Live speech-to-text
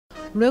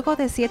Luego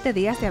de 7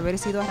 días de haber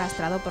sido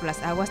arrastrado por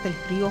las aguas del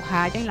río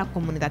Jaya en la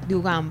comunidad de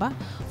Ugamba,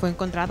 fue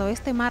encontrado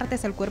este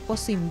martes el cuerpo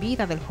sin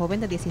vida del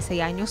joven de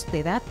 16 años de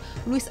edad,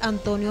 Luis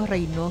Antonio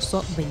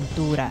Reynoso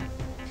Ventura.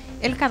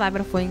 El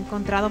cadáver fue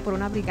encontrado por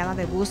una brigada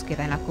de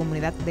búsqueda en la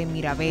comunidad de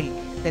Mirabel,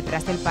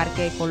 detrás del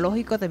Parque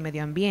Ecológico de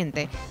Medio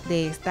Ambiente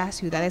de esta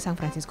ciudad de San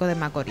Francisco de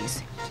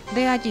Macorís.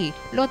 De allí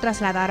lo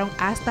trasladaron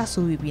hasta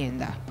su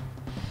vivienda.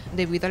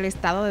 Debido al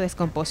estado de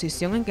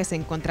descomposición en que se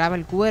encontraba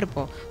el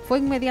cuerpo, fue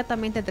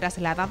inmediatamente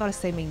trasladado al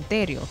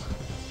cementerio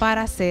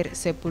para ser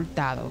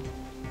sepultado.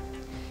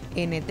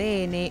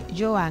 NTN,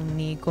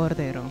 Joanny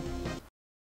Cordero.